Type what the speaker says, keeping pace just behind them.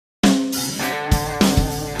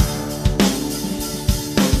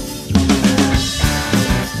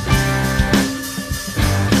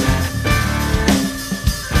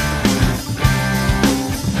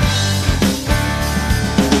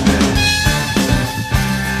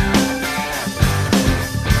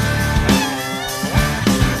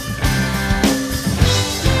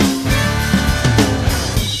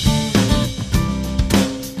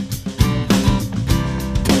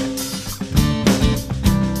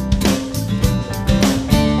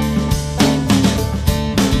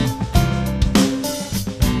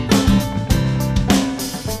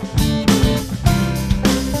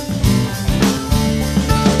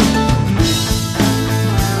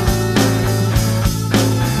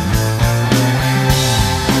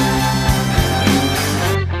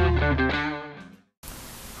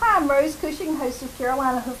host of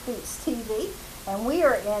Carolina Hoofbeats TV, and we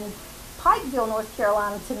are in Pikeville, North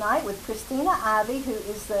Carolina tonight with Christina Ivey, who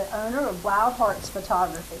is the owner of Wild Hearts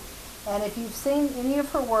Photography. And if you've seen any of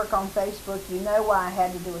her work on Facebook, you know why I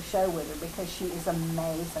had to do a show with her, because she is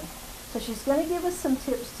amazing. So she's going to give us some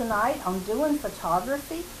tips tonight on doing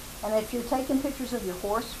photography. And if you're taking pictures of your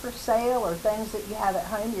horse for sale or things that you have at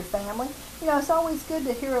home, your family, you know, it's always good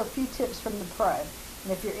to hear a few tips from the pro.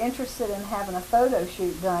 And if you're interested in having a photo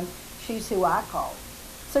shoot done, she's who I call.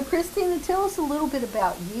 So Christina, tell us a little bit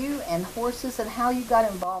about you and horses and how you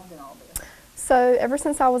got involved in all this. So ever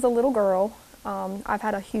since I was a little girl, I've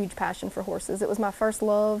had a huge passion for horses. It was my first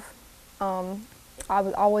love. I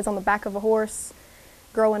was always on the back of a horse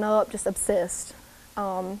growing up, just obsessed.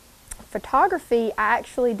 Photography, I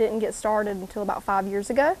actually didn't get started until about 5 years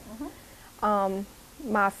ago.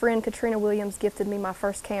 My friend Katrina Williams gifted me my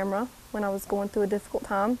first camera when I was going through a difficult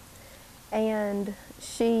time, and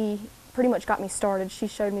she pretty much got me started. She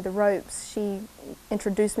showed me the ropes. She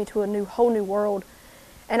introduced me to a whole new world,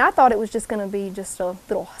 and I thought it was just going to be just a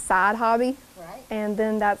little side hobby. Right. And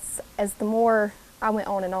then as the more I went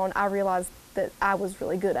on and on, I realized that I was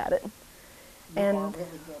really good at it. You are really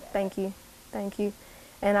good at it. Thank you.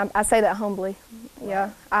 And I say that humbly. Right. Yeah,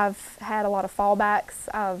 I've had a lot of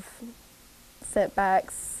fallbacks,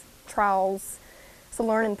 setbacks, trials. It's a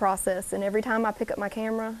learning process, and every time I pick up my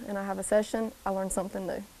camera and I have a session, I learn something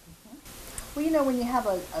new. Well, you know, when you have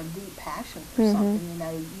a deep passion for something, you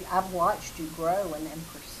know, I've watched you grow and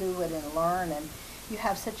pursue it and learn, and you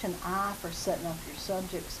have such an eye for setting up your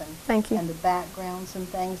subjects and Thank you. And the backgrounds and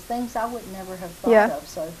things I would never have thought of.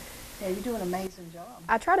 So, yeah, you do an amazing job.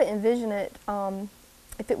 I try to envision it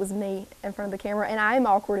if it was me in front of the camera, and I am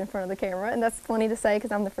awkward in front of the camera, and that's funny to say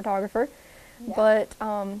because I'm the photographer. Yeah. But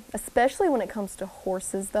especially when it comes to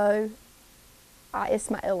horses, though,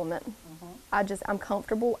 it's my element. I'm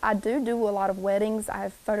comfortable. I do a lot of weddings. I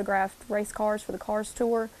have photographed race cars for the Cars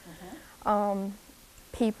Tour,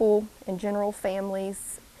 people in general,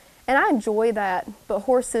 families, and I enjoy that. But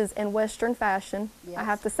horses in Western fashion, yes. I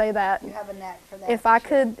have to say that. You have a knack for that.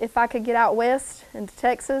 If I could get out west into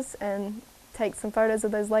Texas and take some photos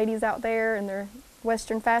of those ladies out there in their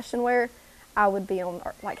Western fashion wear, I would be on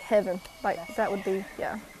like heaven. Like that would be,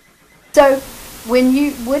 yeah. So, what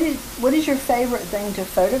is your favorite thing to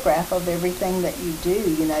photograph of everything that you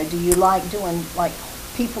do? You know, do you like doing like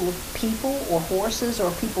people or horses,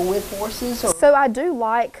 or people with horses? Or? So I do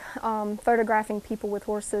like photographing people with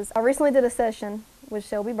horses. I recently did a session with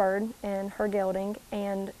Shelby Bird and her gelding,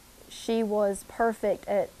 and she was perfect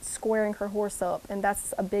at squaring her horse up, and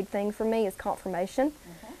that's a big thing for me is conformation.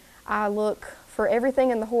 I look for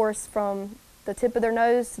everything in the horse from the tip of their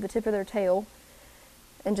nose to the tip of their tail,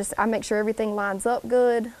 and I make sure everything lines up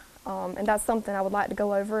good, and that's something I would like to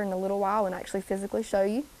go over in a little while and actually physically show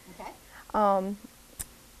you. Okay.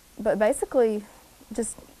 But basically,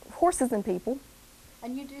 just horses and people.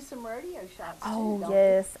 And you do some rodeo shots too, Oh, don't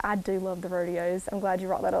yes, I do love the rodeos. I'm glad you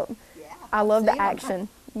brought that up. Yeah. I love the action.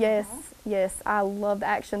 Yes, yes, I love the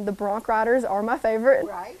action. The bronc riders are my favorite.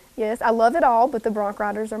 Right. Yes, I love it all, but the bronc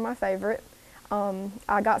riders are my favorite.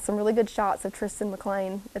 I got some really good shots of Tristan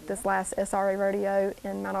McLean at this last SRA rodeo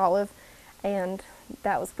in Mount Olive, and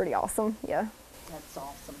that was pretty awesome, yeah. That's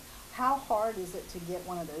awesome. How hard is it to get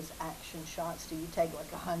one of those action shots? Do you take like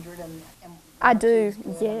 100 and I do,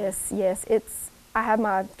 yes. I have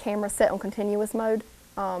my camera set on continuous mode,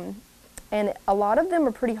 and a lot of them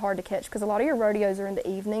are pretty hard to catch because a lot of your rodeos are in the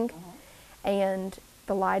evening, and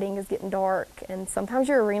the lighting is getting dark, and sometimes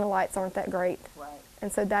your arena lights aren't that great. Right.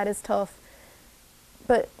 And so that is tough.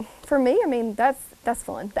 But for me, I mean, that's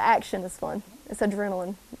fun. The action is fun. It's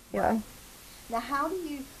adrenaline. Yeah. Right. Now, how do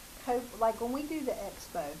you cope? Like when we do the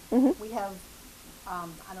expo, we have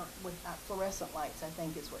fluorescent lights, I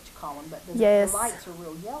think is what you call them, but the lights are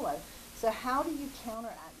real yellow. So how do you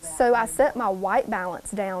counteract that? So I set my white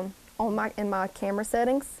balance down in my camera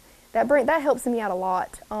settings. That helps me out a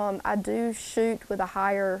lot. I do shoot with a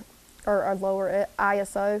higher or a lower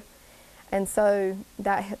ISO. And so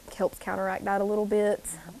that helps counteract that a little bit.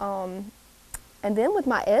 And then with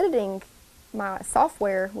my editing, my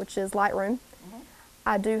software, which is Lightroom,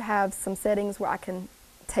 I do have some settings where I can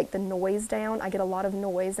take the noise down. I get a lot of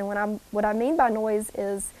noise. And what I mean by noise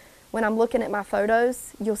is when I'm looking at my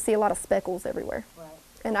photos, you'll see a lot of speckles everywhere. Right.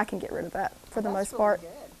 And I can get rid of that for the most part. Good.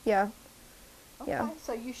 Yeah. Okay, yeah.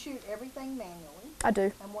 So you shoot everything manually? I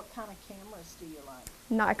do. And what kind of cameras do you like?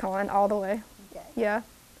 Nikon all the way. Okay. Yeah.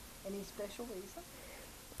 Any special reason?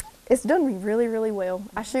 It's done me really, really well.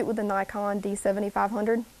 I shoot with the Nikon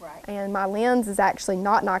D7500, right. And my lens is actually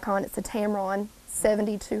not Nikon, it's a Tamron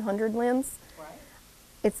 7200 lens. Right.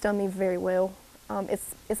 It's done me very well.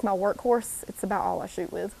 It's my workhorse. It's about all I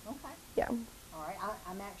shoot with. Okay. Yeah. All right.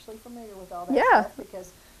 I'm actually familiar with all that Yeah. stuff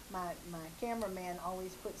because my cameraman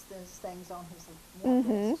always puts those things on his want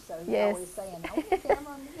list. So he's Yes. always saying, "I want a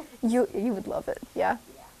camera on this." You would love it. Yeah.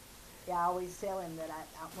 Yeah, I always tell him that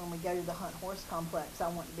when we go to the Hunt Horse Complex, I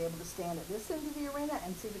want to be able to stand at this end of the arena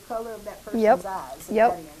and see the color of that person's Yep. eyes. At that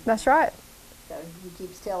Yep. end. That's right. So he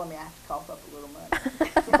keeps telling me I have to cough up a little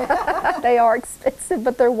money. They are expensive,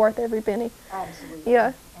 but they're worth every penny. Absolutely.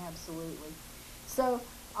 Yeah. Absolutely. So,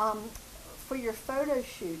 for your photo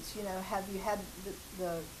shoots, you know, have you had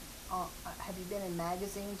have you been in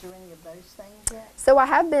magazines or any of those things yet? So I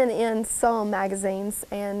have been in some magazines,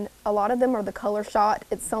 and a lot of them are the color shot.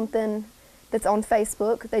 It's something that's on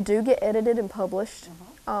Facebook. They do get edited and published.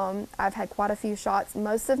 I've had quite a few shots.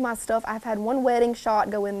 Most of my stuff, I've had one wedding shot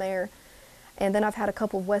go in there, and then I've had a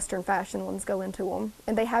couple of Western fashion ones go into them.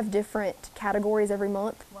 And they have different categories every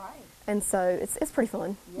month. Right. And so it's pretty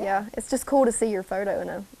fun. Yeah. It's just cool to see your photo in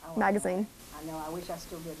a magazine. I know. I wish I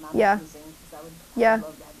still did my Yeah. magazine because I would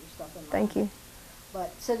love to have your stuff in mine. Thank you.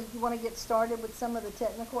 But so do you want to get started with some of the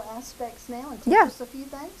technical aspects now and teach Yeah. us a few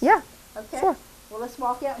things? Yeah. Okay. Sure. Well, let's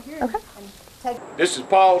walk out here Okay. and take. This is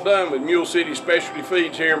Paul Dunn with Mule City Specialty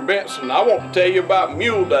Feeds here in Benson. I want to tell you about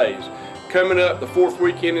Mule Days coming up the 4th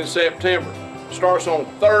weekend in September. Starts on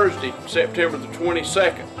Thursday, September the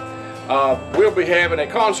 22nd. We'll be having a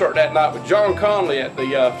concert that night with John Conley at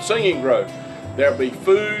the Singing Grove. There'll be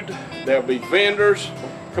food, there'll be vendors.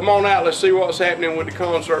 Come on out, let's see what's happening with the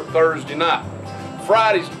concert Thursday night.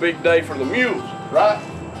 Friday's the big day for the mules, right?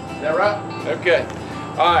 Is that right? Okay.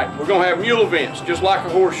 All right, we're going to have mule events, just like a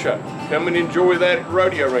horse show. Come and enjoy that at the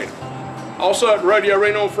rodeo arena. Also at the rodeo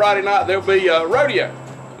arena on Friday night, there'll be a rodeo,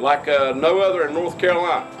 like no other in North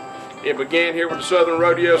Carolina. It began here with the Southern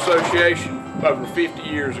Rodeo Association over 50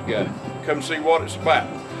 years ago. Come see what it's about.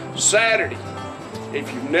 Saturday,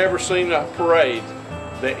 if you've never seen a parade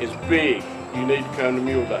that is big, you need to come to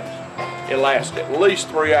Mule Days. It lasts at least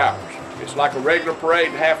 3 hours. It's like a regular parade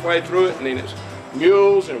halfway through it, and then it's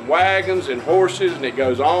mules and wagons and horses, and it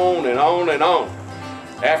goes on and on and on.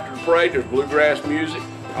 After the parade, there's bluegrass music,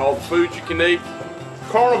 all the food you can eat,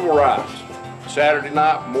 carnival rides. Saturday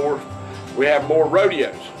night, we have more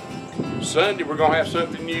rodeos. Sunday, we're going to have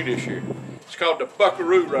something new this year. It's called the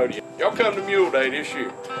Buckaroo Rodeo. Y'all come to Mule Day this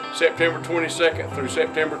year, September 22nd through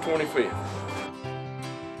September 25th.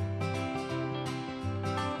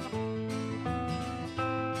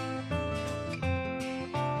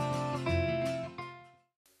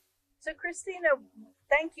 So Christina,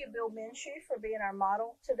 thank you, Bill Minshew, for being our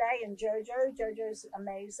model today, and JoJo. JoJo's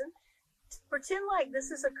amazing. Pretend like this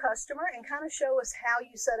is a customer and kind of show us how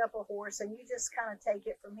you set up a horse, and you just kind of take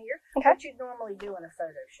it from here. Okay. What you'd normally do in a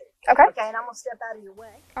photo shoot. Okay. Okay, and I'm going to step out of your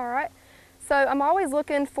way. All right. So I'm always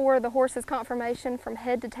looking for the horse's conformation from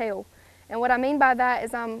head to tail. And what I mean by that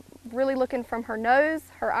is I'm really looking from her nose,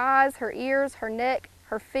 her eyes, her ears, her neck,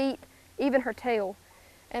 her feet, even her tail.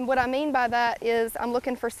 And what I mean by that is I'm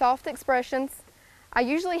looking for soft expressions. I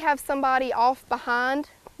usually have somebody off behind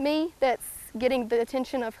me that's getting the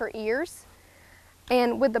attention of her ears.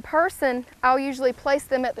 And with the person, I'll usually place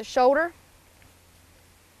them at the shoulder.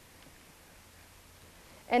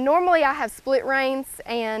 And normally I have split reins,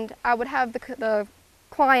 and I would have the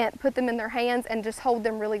client put them in their hands and just hold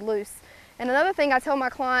them really loose. And another thing I tell my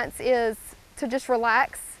clients is to just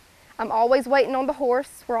relax. I'm always waiting on the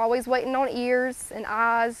horse. We're always waiting on ears and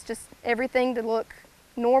eyes, just everything to look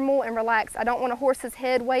normal and relaxed. I don't want a horse's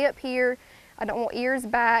head way up here. I don't want ears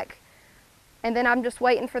back. And then I'm just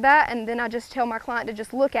waiting for that, and then I just tell my client to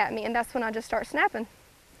just look at me, and that's when I just start snapping.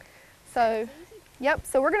 So, yep,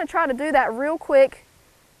 so we're gonna try to do that real quick.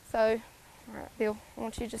 So, all right, Bill, I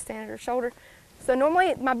want you to just stand at her shoulder. So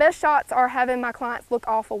normally my best shots are having my clients look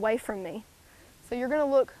off away from me. So you're gonna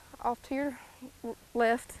look off to your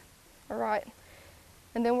left or right.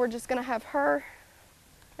 And then we're just gonna have her,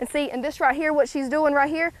 and see, and this right here, what she's doing right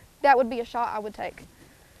here, that would be a shot I would take.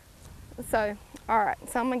 So, all right,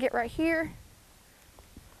 so I'm gonna get right here.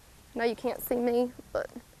 I know you can't see me, but,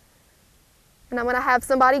 and I'm gonna have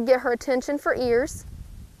somebody get her attention for ears.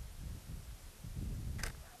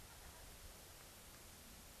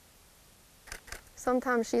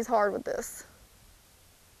 Sometimes she's hard with this.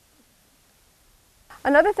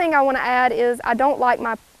 Another thing I want to add is I don't like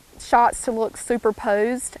my shots to look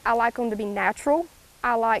superposed. I like them to be natural.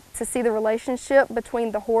 I like to see the relationship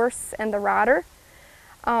between the horse and the rider.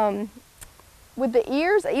 With the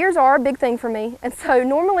ears are a big thing for me. And so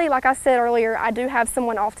normally, like I said earlier, I do have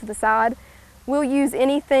someone off to the side. We'll use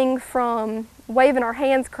anything from waving our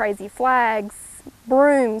hands crazy, flags,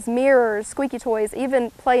 brooms, mirrors, squeaky toys,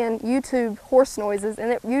 even playing YouTube horse noises,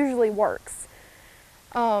 and it usually works.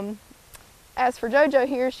 As for JoJo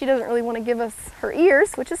here, she doesn't really want to give us her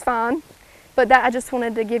ears, which is fine. But that, I just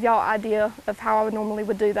wanted to give y'all an idea of how I normally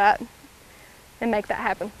would do that and make that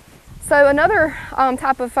happen. So another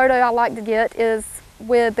type of photo I like to get is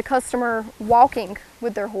with the customer walking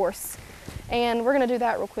with their horse. And we're going to do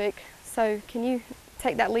that real quick. So can you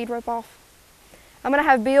take that lead rope off? I'm going to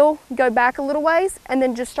have Bill go back a little ways and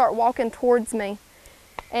then just start walking towards me.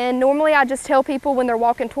 And normally I just tell people when they're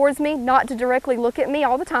walking towards me not to directly look at me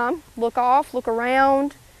all the time. Look off, look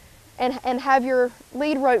around, and have your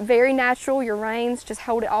lead rope very natural, your reins, just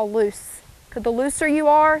hold it all loose. Because the looser you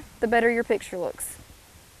are, the better your picture looks.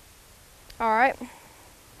 All right.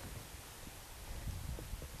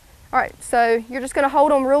 All right, so you're just gonna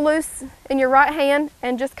hold them real loose in your right hand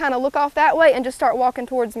and just kind of look off that way and just start walking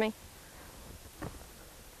towards me.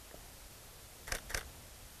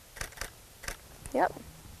 Yep.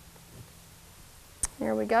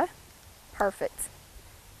 There we go. Perfect.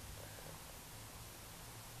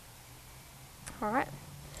 All right.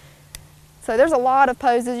 So there's a lot of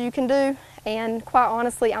poses you can do, and quite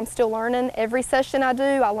honestly, I'm still learning. Every session I do,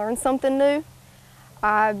 I learn something new.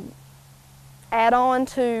 I add on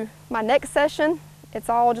to my next session. It's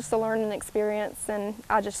all just a learning experience, and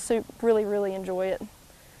I just really, really enjoy it.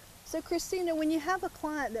 So Christina, when you have a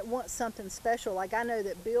client that wants something special, like I know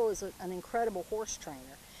that Bill is an incredible horse trainer,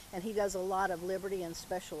 and he does a lot of liberty and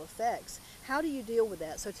special effects. How do you deal with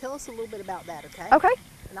that? So tell us a little bit about that, okay? Okay.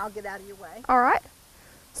 And I'll get out of your way. All right.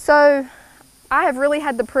 So I have really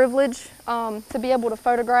had the privilege to be able to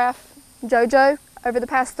photograph JoJo over the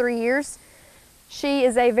past 3 years. She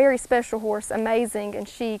is a very special horse, amazing, and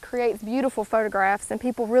she creates beautiful photographs, and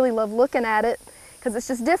people really love looking at it because it's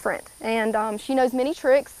just different. And she knows many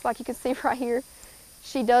tricks, like you can see right here.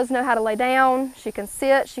 She does know how to lay down, she can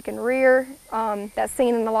sit, she can rear. That's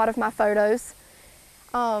seen in a lot of my photos.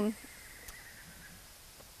 And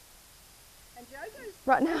JoJo's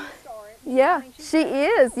Right now, sorry. yeah, she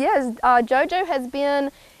is. Yes, JoJo has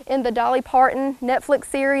been in the Dolly Parton Netflix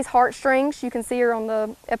series Heartstrings. You can see her on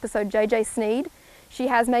the episode JJ Sneed. She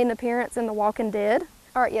has made an appearance in The Walking Dead.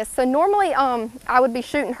 All right, yes. So normally, I would be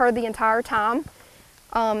shooting her the entire time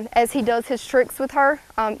as he does his tricks with her.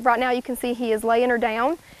 Right now, you can see he is laying her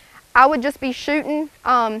down. I would just be shooting.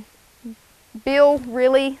 Bill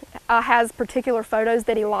really has particular photos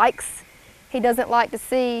that he likes. He doesn't like to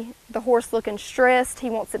see the horse looking stressed. He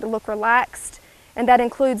wants it to look relaxed, and that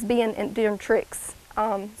includes doing tricks.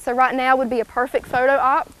 So right now would be a perfect photo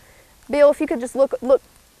op. Bill, if you could just look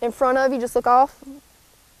in front of you, just look off.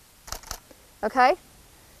 Okay.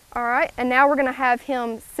 All right. And now we're going to have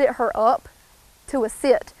him sit her up to a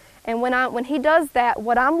sit. And when he does that,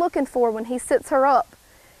 what I'm looking for when he sits her up,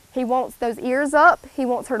 he wants those ears up. He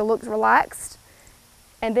wants her to look relaxed,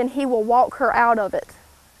 and then he will walk her out of it.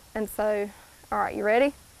 And so, all right, you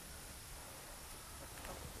ready?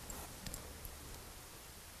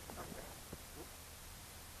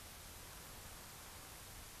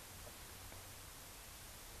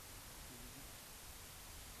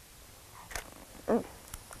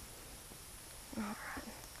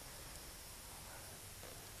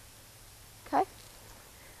 Okay.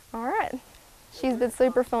 All right. She's been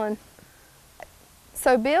super fun.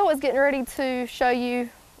 So Bill is getting ready to show you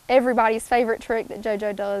everybody's favorite trick that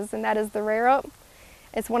JoJo does, and that is the rear up.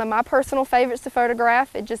 It's one of my personal favorites to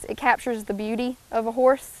photograph. It captures the beauty of a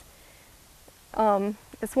horse.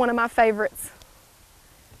 It's one of my favorites.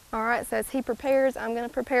 All right, so as he prepares, I'm going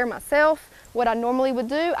to prepare myself. What I normally would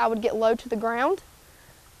do, I would get low to the ground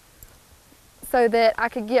so that I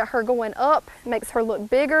could get her going up. It makes her look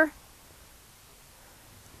bigger.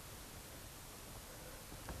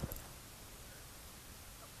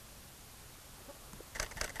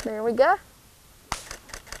 There we go.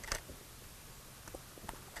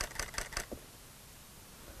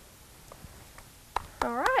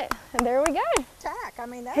 All right, and there we go. Tack. I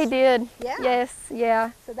mean, that's... He did. Yeah. Yes, yeah.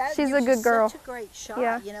 So that She's a gives good you girl. Such a great shot,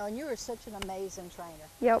 Yeah. you know, and you are such an amazing trainer.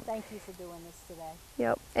 Yep. Thank you for doing this today.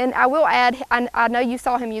 Yep. And I will add, I know you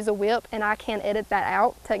saw him use a whip, and I can edit that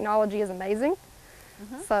out. Technology is amazing.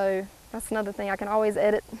 So that's another thing. I can always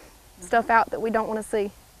edit stuff out that we don't want to see.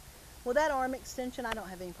 Well, that arm extension, I don't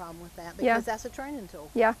have any problem with that because Yeah. that's a training tool.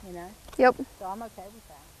 Yeah. You know? Yep. So I'm okay with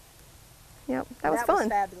that. Yep. That was That fun. was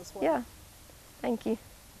fabulous work. Yeah. Thank you.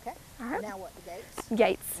 Okay. All right. Now what, the gates?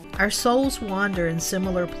 Gates. Our souls wander in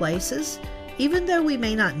similar places. Even though we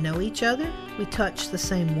may not know each other, we touch the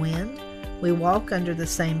same wind, we walk under the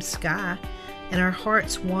same sky, and our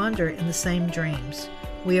hearts wander in the same dreams.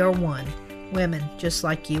 We are one, women just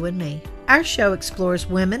like you and me. Our show explores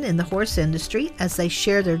women in the horse industry as they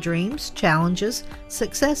share their dreams, challenges,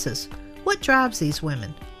 successes. What drives these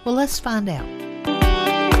women? Well, let's find out.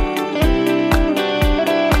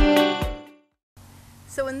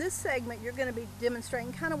 So in this segment, you're going to be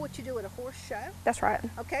demonstrating kind of what you do at a horse show. That's right.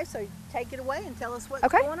 Okay, so take it away and tell us what's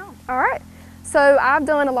Okay. going on. All right. So I've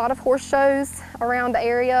done a lot of horse shows around the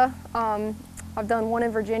area. I've done one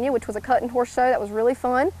in Virginia, which was a cutting horse show. That was really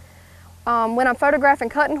fun. When I'm photographing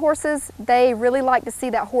cutting horses, they really like to see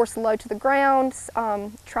that horse low to the ground,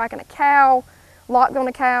 tracking a cow, locked on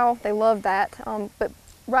a cow. They love that. But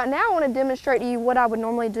right now I want to demonstrate to you what I would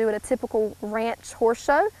normally do at a typical ranch horse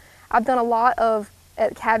show. I've done a lot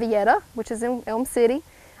at Cavietta, which is in Elm City.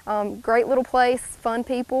 Great little place, fun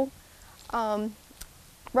people.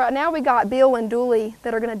 Right now we got Bill and Dooley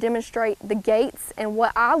that are going to demonstrate the gaits and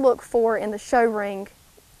what I look for in the show ring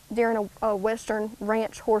during a Western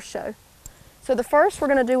ranch horse show. So the first we're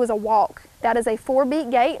going to do is a walk. That is a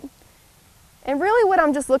 4-beat gait. And really what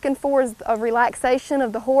I'm just looking for is a relaxation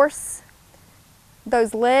of the horse,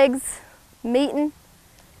 those legs meeting.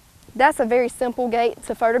 That's a very simple gait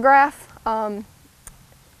to photograph. Let's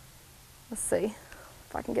see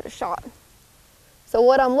if I can get a shot. So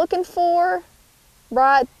what I'm looking for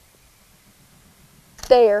right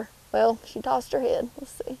there, well, she tossed her head,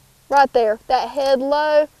 let's see. Right there, that head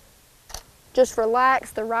low, just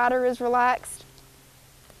relaxed, the rider is relaxed.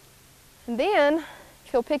 And then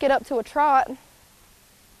he'll pick it up to a trot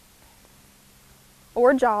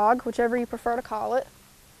or jog, whichever you prefer to call it.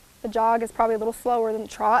 The jog is probably a little slower than the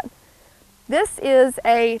trot. This is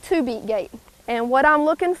a 2-beat gait. And what I'm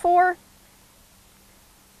looking for,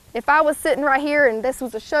 if I was sitting right here and this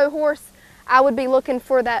was a show horse, I would be looking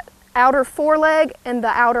for that outer foreleg and the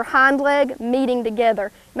outer hind leg meeting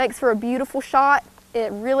together. Makes for a beautiful shot.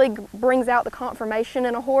 It really brings out the conformation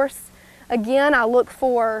in a horse. Again, I look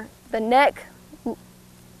for the neck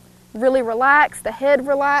really relaxed, the head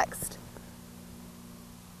relaxed.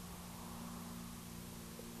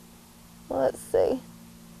 Let's see.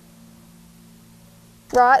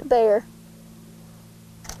 Right there.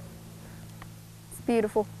 It's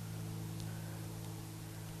beautiful.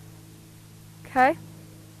 Okay.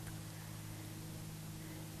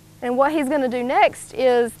 And what he's going to do next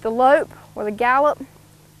is the lope or the gallop.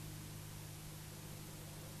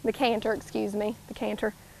 The canter, excuse me, the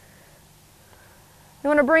canter. You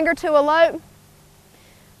want to bring her to a lope.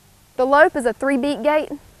 The lope is a 3-beat gait.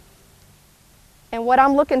 And what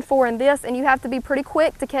I'm looking for in this, and you have to be pretty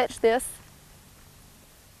quick to catch this,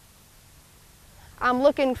 I'm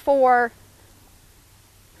looking for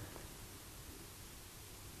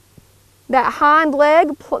that hind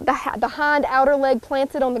leg, the hind outer leg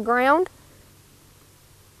planted on the ground,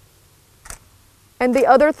 and the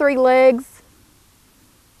other 3 legs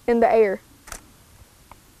in the air.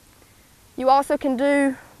 You also can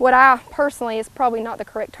do what I personally, is probably not the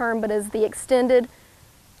correct term, but is the extended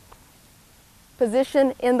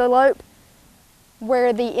position in the lope,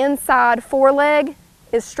 where the inside foreleg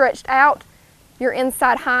is stretched out, your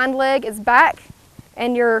inside hind leg is back,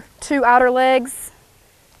 and your 2 outer legs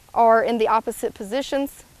are in the opposite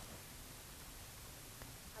positions.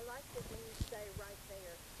 I like it when you say right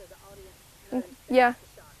there so the audience knows Yeah.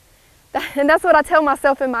 the shot. And that's what I tell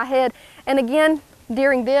myself in my head. And again,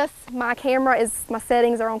 during this, my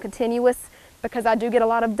settings are on continuous because I do get a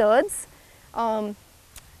lot of duds. The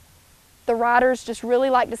riders just really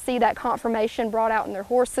like to see that conformation brought out in their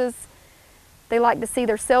horses. They like to see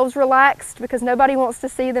themselves relaxed because nobody wants to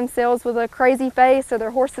see themselves with a crazy face or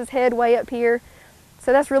their horse's head way up here.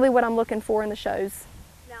 So that's really what I'm looking for in the shows.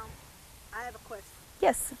 Now, I have a question.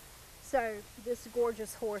 Yes. So this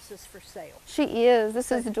gorgeous horse is for sale. She is.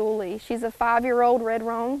 This is Dooley. She's a 5-year-old red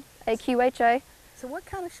roan, AQHA. So what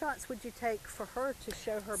kind of shots would you take for her to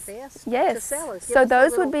show her best Yes. to sell her? So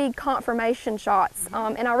those would be conformation shots.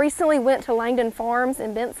 And I recently went to Langdon Farms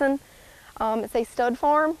in Benson. It's a stud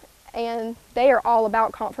farm, and they are all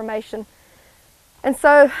about conformation. And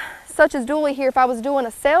so, such as Dooley here, if I was doing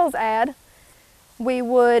a sales ad, we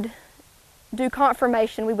would do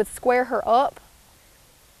conformation. We would square her up.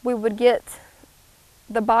 We would get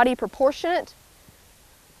the body proportionate.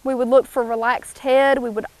 We would look for relaxed head.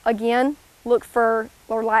 We would, again, look for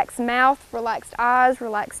relaxed mouth, relaxed eyes,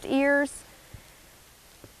 relaxed ears.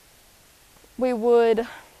 We would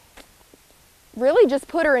really just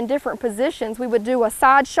put her in different positions. We would do a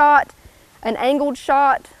side shot, an angled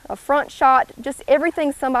shot, a front shot, just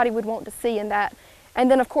everything somebody would want to see in that. And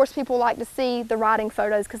then of course people like to see the riding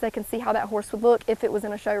photos because they can see how that horse would look if it was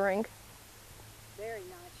in a show ring. Very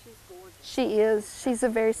nice. She's gorgeous. She is. She's a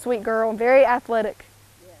very sweet girl, very athletic.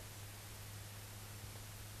 Yes.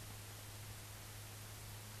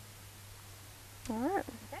 All right.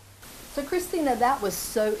 So Christina, that was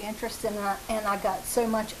so interesting, and I got so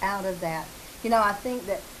much out of that. You know, I think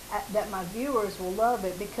that my viewers will love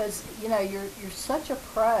it because, you know, you're such a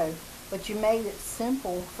pro but you made it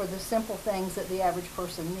simple for the simple things that the average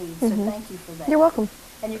person needs. So thank you for that. You're welcome.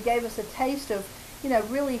 And you gave us a taste of,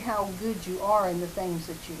 really how good you are in the things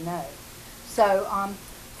that you know. So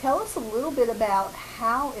tell us a little bit about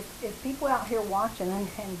how, if people out here watching,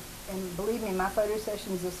 and believe me, my photo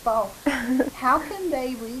sessions this fall, how can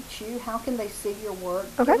they reach you? How can they see your work?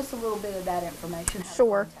 Okay. Give us a little bit of that information.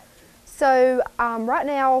 Sure. So right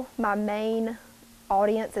now, my main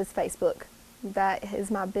audience is Facebook. That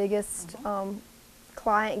is my biggest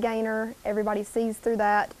client gainer. Everybody sees through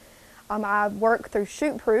that. I work through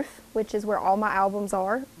Shootproof, which is where all my albums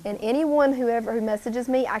are. And anyone who messages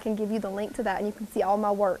me, I can give you the link to that, and you can see all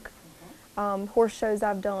my work. Horse shows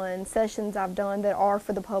I've done, sessions I've done that are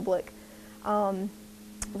for the public.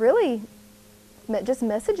 Really, just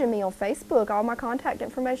messaging me on Facebook. All my contact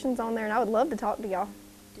information's on there, and I would love to talk to y'all.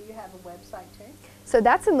 Do you have a website too? So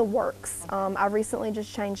that's in the works. I recently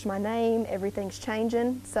just changed my name. Everything's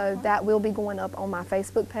changing, so that will be going up on my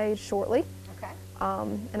Facebook page shortly. Okay.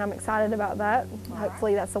 And I'm excited about that.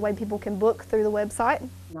 Hopefully that's the way people can book through the website.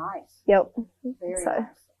 Nice. Yep. Very nice.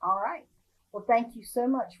 All right. Well, thank you so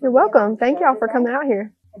much. You're welcome. Thank y'all for coming out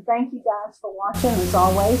here. And thank you guys for watching. As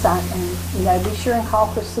always, be sure and call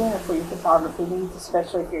Christina for your photography needs,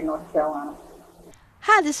 especially if you're in North Carolina.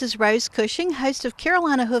 Hi, this is Rose Cushing, host of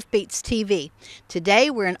Carolina Hoofbeats TV. Today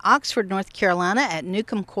we're in Oxford, North Carolina at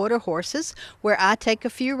Newcomb Quarter Horses, where I take a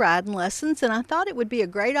few riding lessons, and I thought it would be a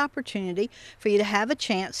great opportunity for you to have a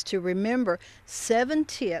chance to remember 7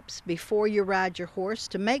 tips before you ride your horse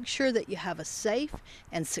to make sure that you have a safe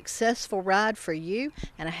and successful ride for you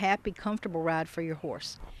and a happy, comfortable ride for your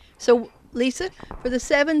horse. So, Lisa, for the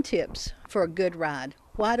 7 tips for a good ride,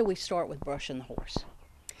 why do we start with brushing the horse?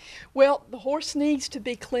 Well, the horse needs to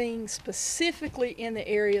be clean specifically in the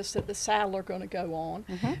areas that the saddle are going to go on,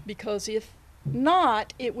 because if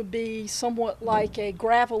not, it would be somewhat like a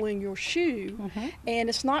gravel in your shoe, and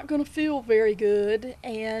it's not going to feel very good,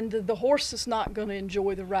 and the horse is not going to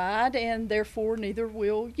enjoy the ride, and therefore neither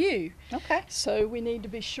will you. Okay. So we need to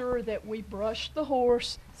be sure that we brush the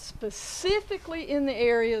horse specifically in the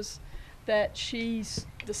areas that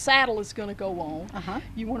the saddle is going to go on.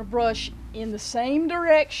 You want to brush in the same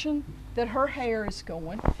direction that her hair is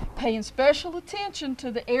going, paying special attention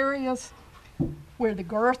to the areas where the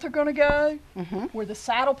girth are going to go, where the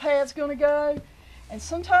saddle pad's going to go. And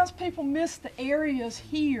sometimes people miss the areas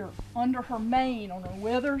here under her mane, on her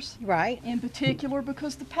withers, Right. in particular,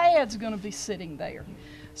 because the pad's going to be sitting there.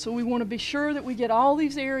 So we want to be sure that we get all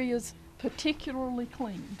these areas particularly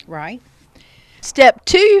clean. Right. Step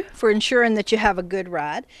 2 for ensuring that you have a good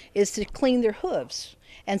ride is to clean their hooves.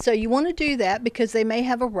 And so you want to do that because they may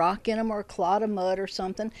have a rock in them or a clod of mud or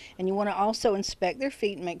something, and you want to also inspect their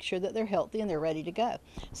feet and make sure that they're healthy and they're ready to go.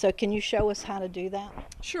 So can you show us how to do that?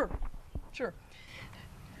 Sure.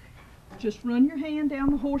 Just run your hand down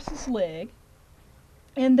the horse's leg,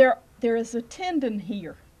 and there is a tendon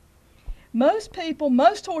here. Most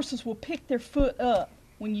horses will pick their foot up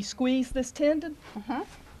when you squeeze this tendon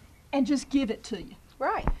and just give it to you.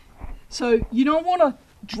 Right. So you don't want to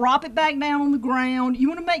drop it back down on the ground. You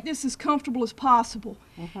want to make this as comfortable as possible.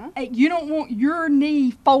 You don't want your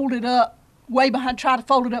knee folded up way behind, try to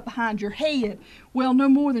fold it up behind your head. Well, no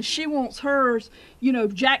more than she wants hers,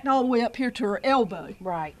 jacked all the way up here to her elbow.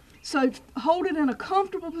 Right. So hold it in a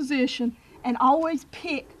comfortable position and always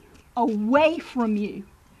pick away from you.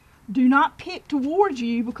 Do not pick towards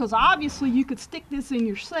you, because obviously you could stick this in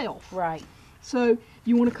yourself. Right. So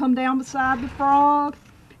you want to come down beside the frog,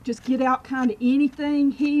 just get out kind of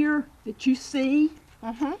anything here that you see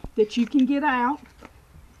that you can get out,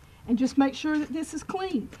 and just make sure that this is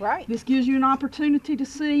clean. Right. This gives you an opportunity to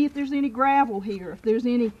see if there's any gravel here, if there's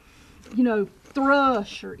any,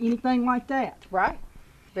 thrush or anything like that. Right.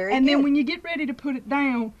 Very And good. then when you get ready to put it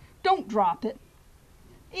down, don't drop it.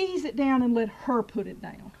 Ease it down and let her put it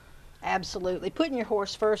down. Absolutely. Putting your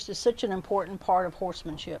horse first is such an important part of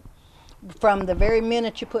horsemanship. From the very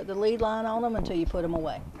minute you put the lead line on them until you put them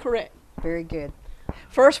away. Correct. Very good.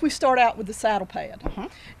 First, we start out with the saddle pad.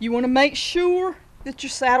 You want to make sure that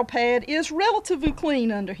your saddle pad is relatively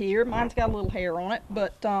clean under here. Mine's got a little hair on it,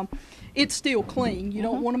 but it's still clean. You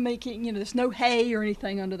don't want to make it, there's no hay or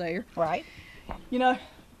anything under there. Right.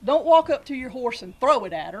 Don't walk up to your horse and throw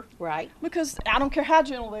it at her. Right. Because I don't care how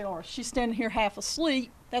gentle they are. If she's standing here half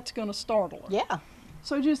asleep, that's going to startle her. Yeah.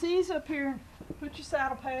 So just ease up here, put your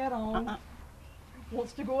saddle pad on.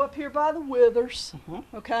 Wants to go up here by the withers,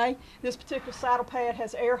 okay? This particular saddle pad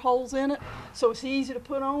has air holes in it, so it's easy to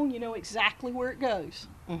put on. You know exactly where it goes,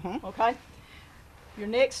 okay? Your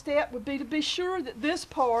next step would be to be sure that this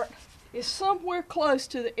part is somewhere close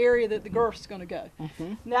to the area that the girth's going to go.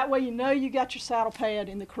 And that way you know you got your saddle pad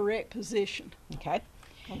in the correct position. Okay.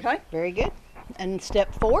 Okay? Very good. And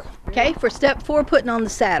step 4? Okay, for step 4, putting on the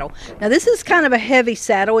saddle. Now this is kind of a heavy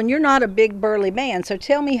saddle, and you're not a big burly man, so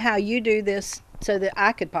tell me how you do this so that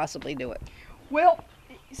I could possibly do it. Well,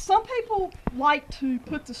 some people like to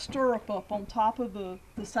put the stirrup up on top of the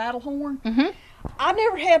saddle horn. I've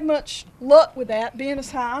never had much luck with that, being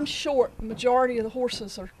as how I'm short. The majority of the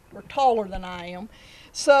horses are taller than I am.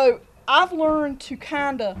 So I've learned to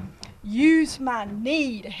kind of use my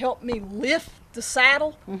knee to help me lift the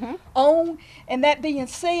saddle on. And that being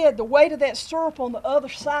said, the weight of that stirrup on the other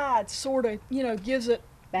side sort of, you know, gives it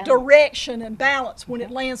direction and balance when it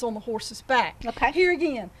lands on the horse's back. Okay. Here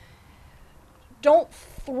again, don't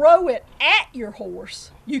throw it at your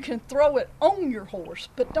horse. You can throw it on your horse,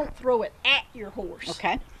 but don't throw it at your horse.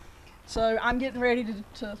 Okay. So I'm getting ready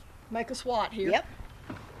to make a swat here. Yep.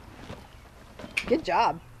 Good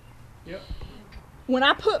job. Yep. When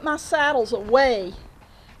I put my saddles away,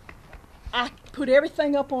 I put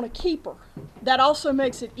everything up on a keeper. That also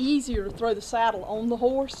makes it easier to throw the saddle on the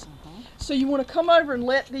horse. So you want to come over and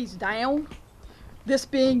let these down, this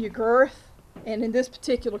being your girth, and in this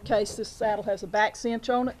particular case, this saddle has a back cinch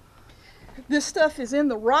on it. This stuff is in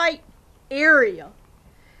the right area,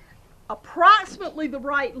 approximately the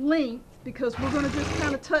right length, because we're going to just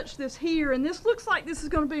kind of touch this here, and this looks like this is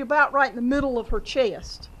going to be about right in the middle of her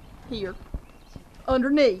chest, here,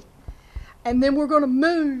 underneath. And then we're going to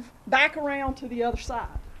move back around to the other side.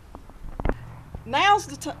 Now's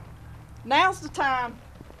the time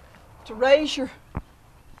to raise your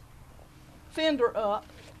fender up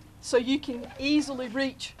so you can easily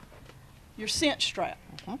reach your cinch strap.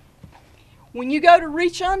 When you go to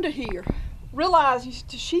reach under here, realize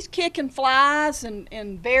she's kicking flies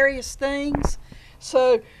and various things.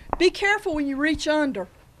 So be careful when you reach under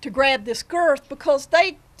to grab this girth, because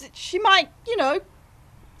she might, you know,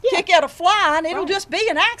 kick at a fly and it'll just be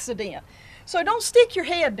an accident. So don't stick your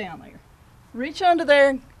head down there. Reach under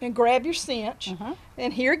there and grab your cinch.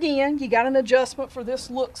 And here again, you got an adjustment for this.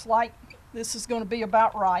 Looks like this is going to be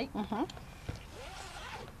about right.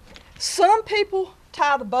 Some people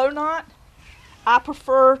tie the bow knot. I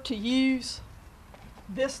prefer to use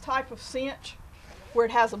this type of cinch where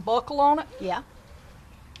it has a buckle on it. Yeah.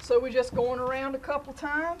 So we're just going around a couple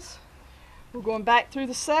times. We're going back through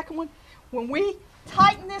the second one. When we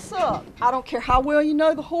tighten this up, I don't care how well you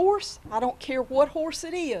know the horse, I don't care what horse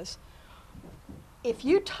it is. If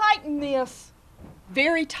you tighten this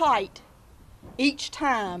very tight each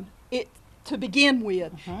time to begin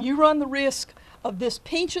with, you run the risk of this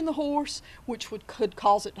pinching the horse, which could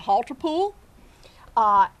cause it to halter pull.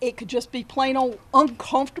 It could just be plain old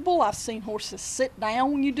uncomfortable. I've seen horses sit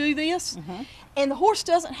down when you do this. And the horse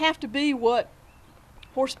doesn't have to be what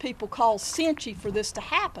horse people call cinchy for this to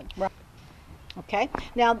happen. Right. Okay.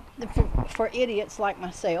 Now, for idiots like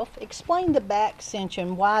myself, explain the back cinch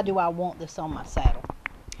and why do I want this on my saddle?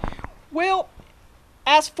 Well,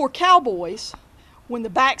 as for cowboys, when the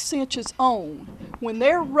back cinch is on, when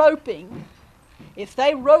they're roping, if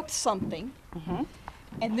they rope something,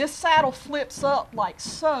 and this saddle flips up like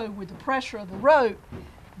so with the pressure of the rope,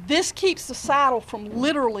 this keeps the saddle from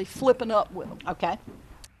literally flipping up with them. Okay.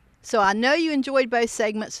 So I know you enjoyed both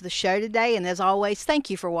segments of the show today, and as always, thank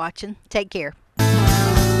you for watching. Take care.